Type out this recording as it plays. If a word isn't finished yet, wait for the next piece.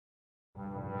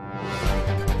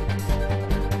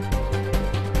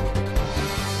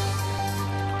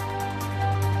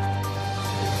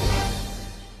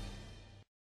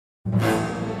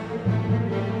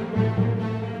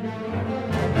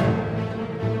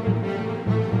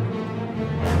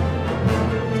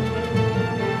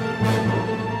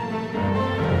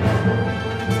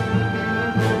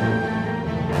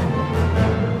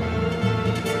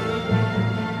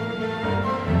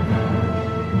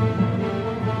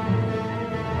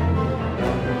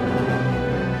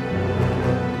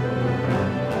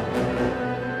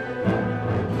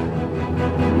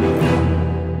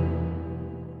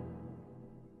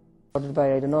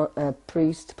discovered by a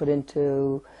priest, put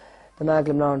into the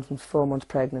Magdalene Laundry and 4 months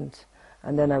pregnant.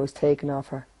 And then I was taken off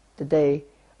her the day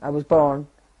I was born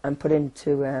and put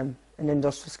into an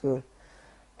industrial school.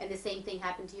 And the same thing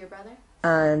happened to your brother?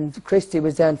 And Christy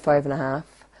was then 5.5.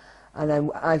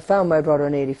 And I found my brother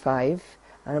in 85.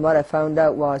 And what I found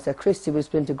out was that Christy was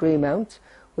put into Greenmount,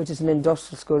 which is an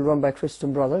industrial school run by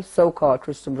Christian Brothers, so-called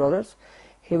Christian Brothers.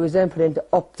 He was then put into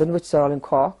Upton, which is all in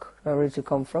Cork, where I originally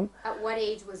come from. At what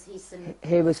age was he?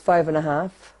 He was 5.5.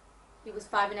 He was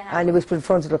 5.5? And he was put in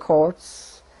front of the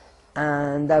courts,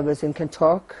 and that was in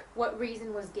Kentucky. What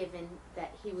reason was given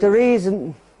that he was... The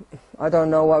reason, I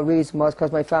don't know what reason was,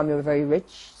 because my family were very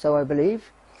rich, so I believe.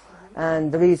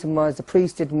 And the reason was the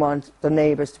priest didn't want the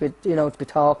neighbours to be, to be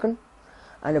talking.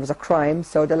 And it was a crime,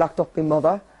 so they locked up my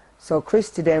mother. So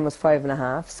Christy then was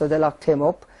 5.5, so they locked him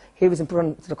up. He was in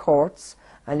front of the courts,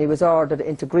 and he was ordered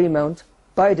into Greenmount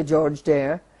by the judge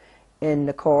there in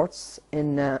the courts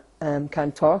in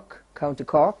Kanturk, County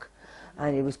Cork,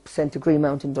 and he was sent to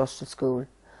Greenmount Industrial School,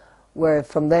 where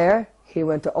from there he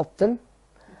went to Upton,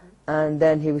 and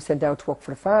then he was sent out to work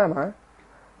for the farmer.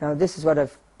 Now this is what I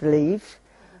believe,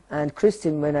 and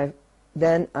Christy, when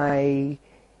I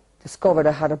discovered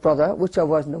I had a brother, which I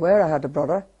wasn't aware I had a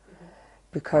brother,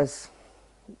 because,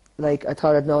 like, I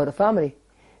thought I'd know the family.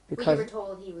 Because well, you were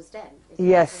told he was dead.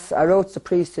 Yes, I wrote to the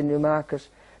priest in Newmarket,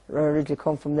 where I originally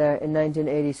come from there, in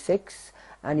 1986,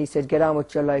 and he said, get on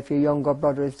with your life, your younger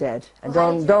brother is dead, and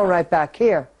don't write back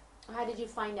here. How did you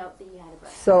find out that you had a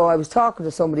brother? So I was talking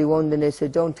to somebody one day, and they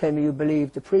said, don't tell me you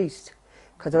believe the priest,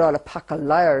 because they're all a pack of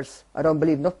liars. I don't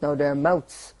believe nothing out of their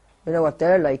mouths. You know what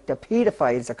they're like, they're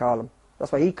paedophiles, I call them.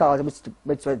 That's what he calls them,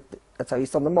 that's how he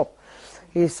summed them up.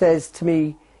 He says to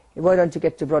me, why don't you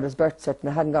get your brother's birth certificate?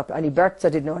 And I hadn't got any birth certificate, I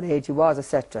didn't know what age he was,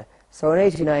 etc. So in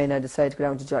 89 I decided to go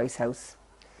down to Joyce's house,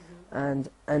 and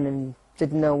then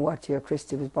didn't know what year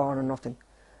Christy was born or nothing.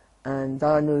 And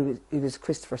all I knew he was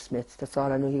Christopher Smith, that's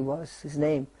all I knew he was, his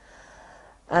name.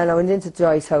 And I went into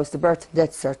Joyce's house, the birth and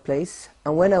death cert place,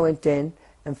 and when I went in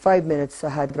 5 minutes I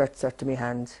had the birth cert in my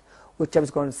hand, which I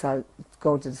was going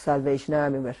to the Salvation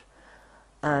Army with,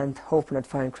 and hoping I'd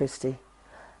find Christy.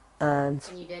 And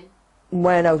you did?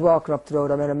 When I was walking up the road,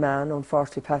 I met a man who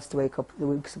unfortunately passed away a couple of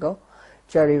weeks ago,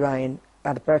 Jerry Ryan. I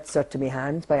had a birth cert in my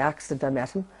hand. By accident I met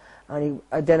him, and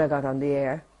then I got on the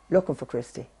air looking for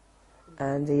Christy.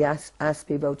 And he asked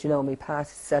me about, my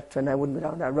past, etc., and I wouldn't go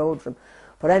down that road for him.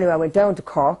 But anyway, I went down to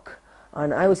Cork,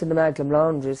 and I was in the Magdalene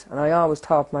Laundries, and I always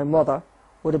thought my mother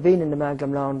would have been in the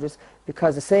Magdalene Laundries,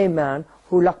 because the same man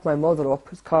who locked my mother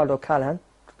up was called O'Callaghan.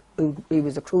 He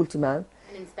was a cruelty man.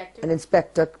 An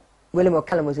inspector. William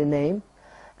O'Callaghan was his name,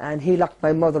 and he locked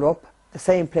my mother up, the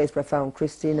same place where I found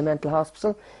Christy, in the mental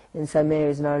hospital, in St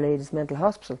Mary's and Our Lady's Mental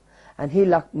Hospital. And he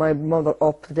locked my mother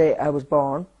up the day I was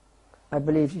born. I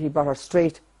believe he brought her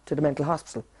straight to the mental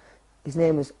hospital. His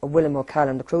name was William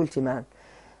O'Callaghan, the cruelty man.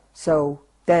 So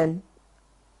then,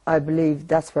 I believe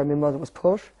that's where my mother was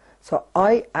put. So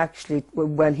I actually,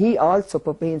 when he also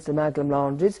put me into the Magdalene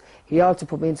Laundries, he also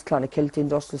put me into Clonakilty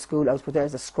Industrial School. I was put there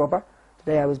as a scrubber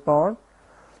the day I was born.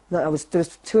 No, there was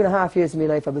 2.5 years of my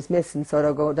life I was missing, so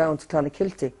I'd go down to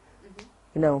Clonakilty,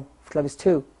 till I was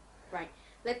 2. Right.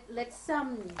 Let's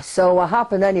So what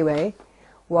happened anyway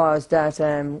was that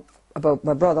about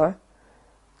my brother,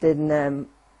 then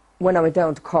when I went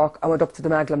down to Cork, I went up to the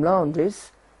Magdalene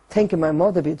Laundries, thinking my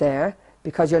mother would be there,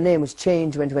 because your name was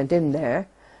changed when you went in there,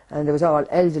 and there was all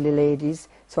elderly ladies,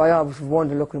 so I always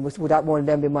wondered, looking, would that one of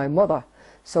them be my mother?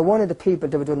 So one of the people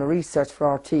that were doing a research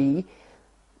for RT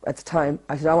at the time,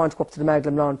 I said, I want to go up to the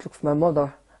Magdalene Laundry to look for my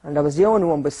mother. And I was the only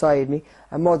one beside me,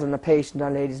 a mother and a patient in Our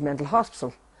Lady's Mental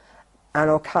Hospital. And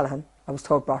O'Callaghan, I was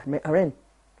told, brought her in.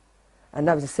 And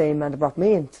that was the same man that brought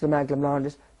me into the Magdalene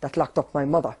Laundry that locked up my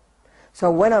mother.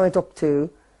 So when I went up to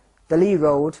the Lee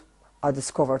Road, I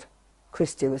discovered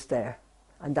Christy was there.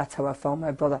 And that's how I found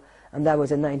my brother. And that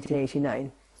was in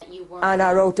 1989. And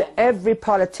I wrote to every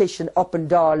politician up in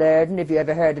Dáil Éireann, if you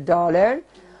ever heard of Dáil Éireann.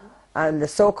 And the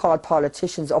so-called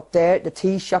politicians up there, the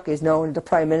Taoiseach is known, the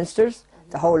Prime Ministers,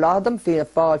 the whole lot of them, Fianna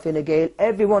Fáil, Fine Gael,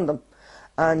 every one of them.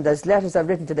 And there's letters I've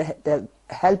written to the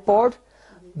Health Board,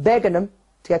 begging them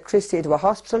to get Christy into a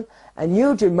hospital. And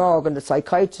Eugene Morgan, the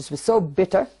psychiatrist, was so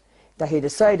bitter that he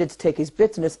decided to take his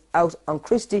bitterness out on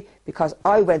Christy, because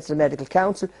I went to the Medical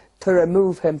Council to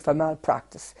remove him for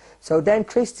malpractice. So then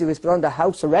Christy was put under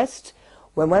house arrest.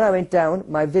 When I went down,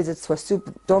 my visits were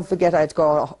super. Don't forget I had to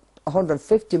go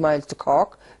 150 miles to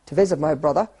Cork to visit my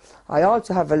brother. I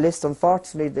also have a list,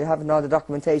 unfortunately, they haven't all the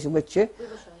documentation with you. We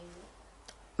will show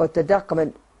you. But the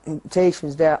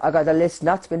documentation's there. I got a list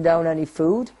not to bring down any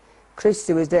food.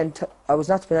 Christy was then, I was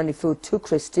not to bring any food to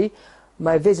Christy.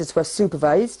 My visits were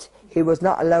supervised. He was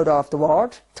not allowed off the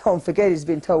ward. Don't forget, he's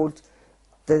been told,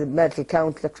 the medical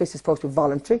council, that Chris is supposed to be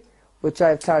voluntary, which I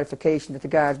have clarification that the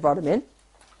guards brought him in.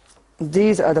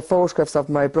 These are the photographs of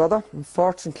my brother.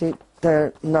 Unfortunately,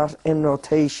 they're not in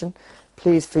rotation.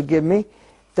 Please forgive me.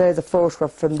 There's a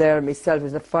photograph from there of myself.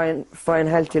 He's a fine,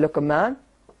 healthy looking man.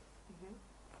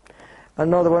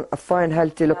 Another one, a fine,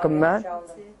 healthy looking man.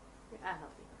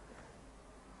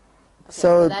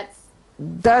 So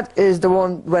that is the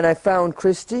one when I found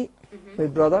Christy, my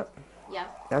brother. Yeah.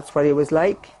 That's what he was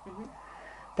like.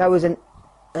 That was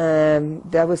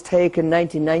taken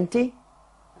 1990. Okay.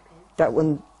 That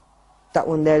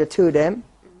one there, the two of them.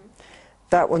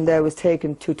 That one there was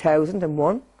taken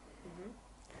 2001.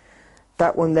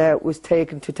 That one there was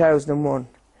taken 2001.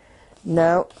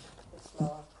 Now,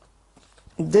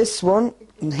 this one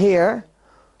here,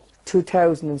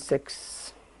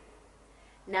 2006.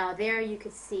 Now there you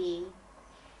could see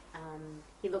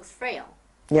he looks frail.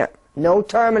 Yeah, no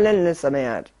terminal illness, I may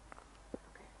add.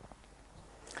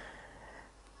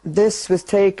 This was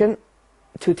taken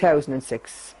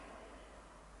 2006.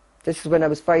 This is when I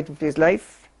was fighting for his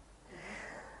life.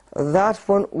 That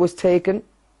one was taken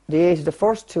the 8th of the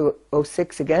 1st,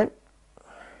 2006 again.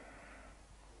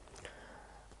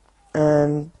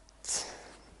 And,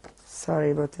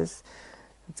 sorry about this.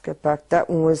 Let's get back. That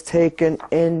one was taken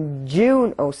in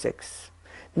June 2006.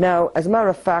 Now, as a matter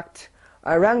of fact,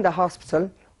 I rang the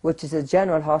hospital, which is a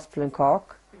general hospital in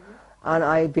Cork,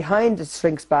 and behind the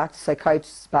shrink's back, the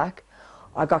psychiatrist's back,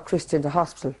 I got Christy into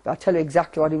hospital. I'll tell you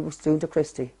exactly what he was doing to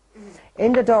Christy.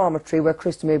 In the dormitory where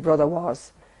Christy, my brother,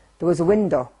 was, there was a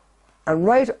window, and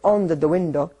right under the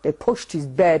window, they pushed his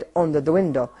bed under the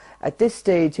window. At this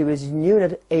stage, he was in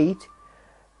Unit 8,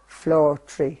 Floor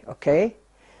 3, okay?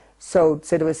 So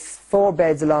there was 4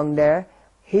 beds along there.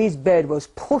 His bed was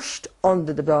pushed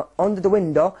under the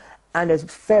window, and it was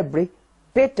February,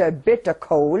 bitter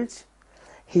cold.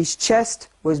 His chest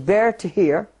was bare to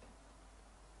here.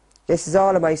 This is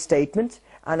all of my statement,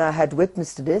 and I had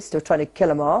witness to this. They were trying to kill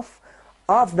him off.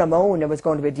 Of pneumonia was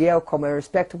going to be the outcome,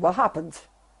 irrespective of what happened.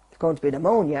 It's going to be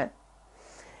pneumonia.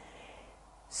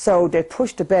 So they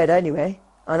pushed the bed anyway,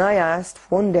 and I asked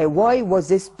one day, why was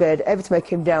this bed, every time I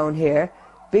came down here,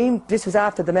 this was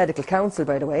after the medical council,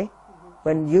 by the way,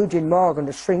 when Eugene Morgan,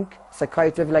 the shrink,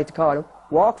 psychiatrist, if you like to call him,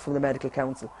 walked from the medical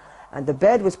council, and the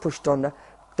bed was pushed under,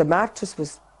 the mattress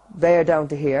was there down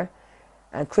to here,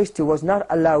 and Christy was not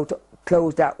allowed to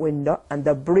close that window, and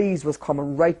the breeze was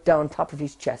coming right down top of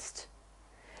his chest,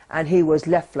 and he was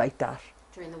left like that.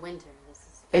 During the winter.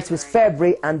 It was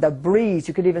February, and the breeze,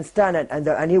 you could even stand it,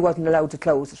 and he wasn't allowed to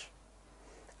close it.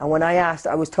 And when I asked,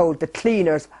 I was told the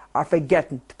cleaners are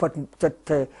forgetting to put,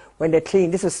 when they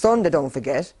clean, this is Sunday, don't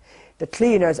forget, the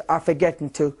cleaners are forgetting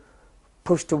to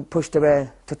close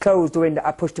the window,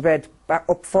 or push the bed back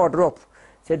up, further up.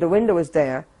 So the window was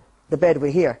there, the bed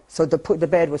was here, so the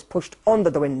bed was pushed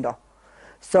under the window.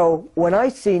 So when I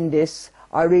seen this,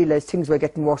 I realised things were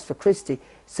getting worse for Christy.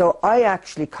 So I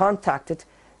actually contacted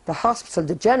the hospital,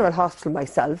 the general hospital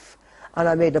myself, and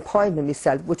I made an appointment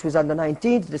myself, which was on the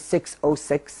 19th of the 6th,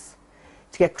 2006,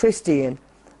 to get Christy in.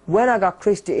 When I got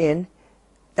Christy in,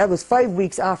 that was 5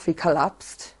 weeks after he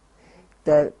collapsed.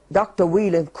 The Dr.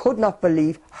 Whelan could not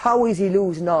believe how is he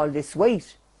losing all this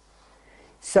weight.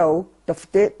 So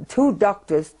the 2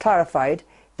 doctors clarified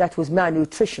that was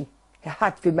malnutrition. It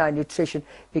had to be malnutrition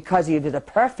because he was a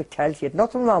perfect health, he had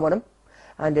nothing wrong with him.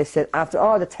 And they said after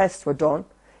all the tests were done,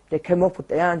 they came up with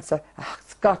the answer,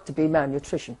 it's got to be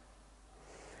malnutrition.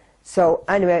 So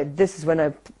anyway, this is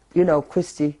when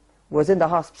Christy was in the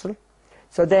hospital.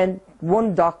 So then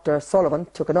one doctor, Sullivan,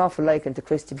 took an awful liking to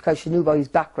Christy because she knew about his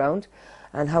background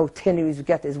and how thin he was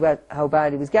getting as well, how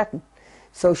bad he was getting.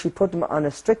 So she put him on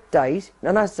a strict diet,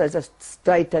 and that's a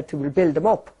diet that will build him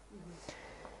up.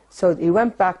 So he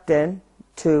went back then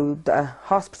to the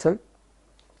hospital,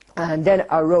 and then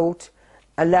I wrote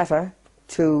a letter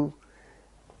to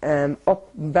up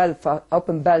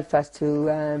in Belfast to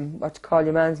what you call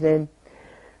your man's name,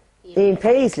 Ian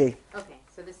Paisley. Okay,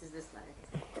 so this is this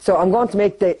letter. So I'm going to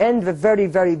make the end of it very,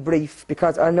 very brief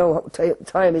because I know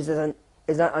time is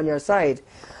not on your side.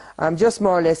 Just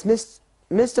more or less,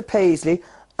 Mr. Paisley,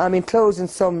 I'm enclosing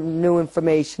some new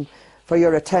information for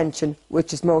your attention,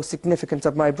 which is most significant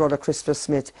of my brother Christopher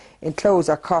Smith. Enclose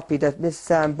a copy that Miss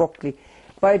Sam Buckley.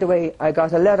 By the way, I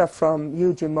got a letter from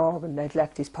Eugene Morgan that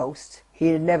left his post. He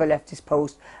had never left his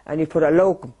post, and he put a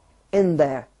locum in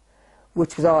there,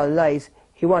 which was all lies.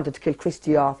 He wanted to kill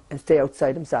Christy off and stay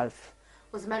outside himself.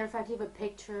 As a matter of fact, you have a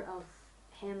picture of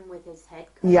him with his head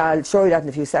cut. Yeah, I'll show you that in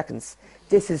a few seconds.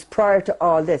 This is prior to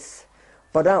all this.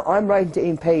 But I'm writing to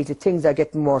Ian Paisley, things are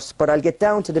getting worse. But I'll get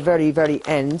down to the very, very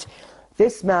end.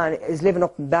 This man is living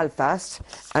up in Belfast,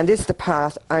 and this is the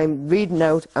part I'm reading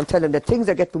out. I'm telling him that things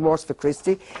are getting worse for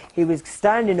Christy. He was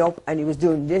standing up and he was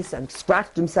doing this and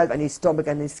scratched himself and his stomach,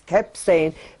 and he kept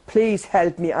saying, please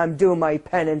help me, I'm doing my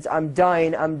penance, I'm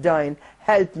dying,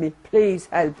 help me, please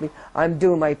help me, I'm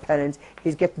doing my penance.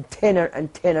 He's getting thinner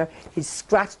and thinner. He's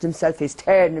scratched himself, he's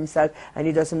tearing himself, and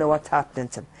he doesn't know what's happening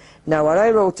to him. Now, what I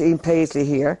wrote to Ian Paisley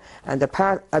here, and the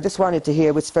part I just wanted to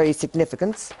hear, which is very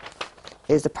significant,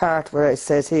 is the part where it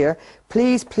says here,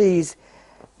 please, please,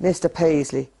 Mr.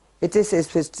 Paisley. This is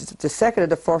the 2nd of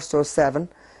the 1st, 07,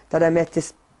 that I met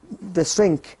the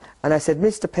shrink, and I said,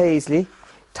 Mr. Paisley,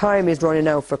 time is running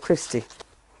out for Christy.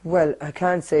 Well, I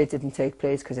can't say it didn't take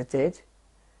place, because it did.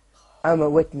 I'm a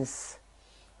witness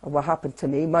of what happened to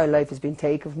me. My life has been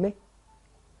taken from me.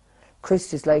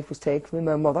 Christy's life was taken from me,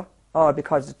 my mother, all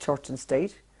because of the church and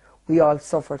state. We all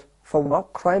suffered. For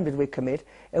what crime did we commit?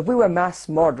 If we were mass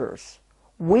murderers,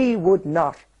 we would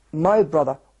not, my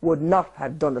brother would not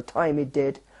have done the time he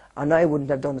did, and I wouldn't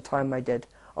have done the time I did.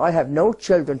 I have no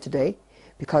children today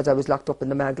because I was locked up in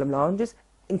the Magnum lounges,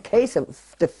 in case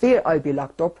of the fear I'd be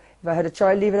locked up if I had a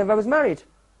child, even if I was married.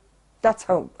 That's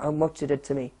how much it did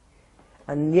to me.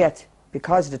 And yet,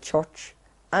 because of the church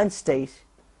and state,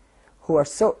 who are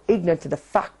so ignorant to the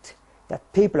fact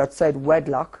that people outside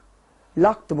wedlock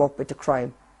locked them up with the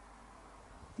crime.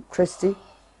 Christy,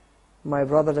 my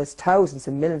brother, there's thousands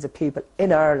and millions of people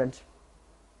in Ireland.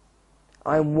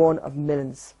 I'm one of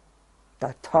millions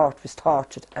that was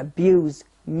tortured, abused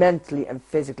mentally and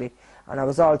physically. And I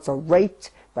was also raped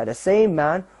by the same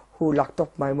man who locked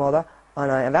up my mother,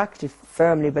 and I have actually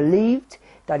firmly believed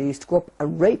that he used to go up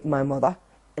and rape my mother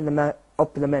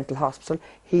up in the mental hospital.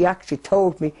 He actually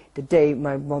told me the day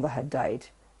my mother had died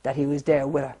that he was there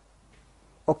with her,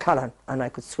 O'Callaghan, and I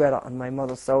could swear that on my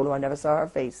mother's soul. I never saw her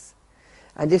face.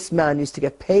 And this man used to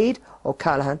get paid,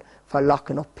 O'Callaghan, for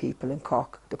locking up people in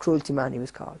Cork, the cruelty man he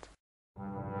was called.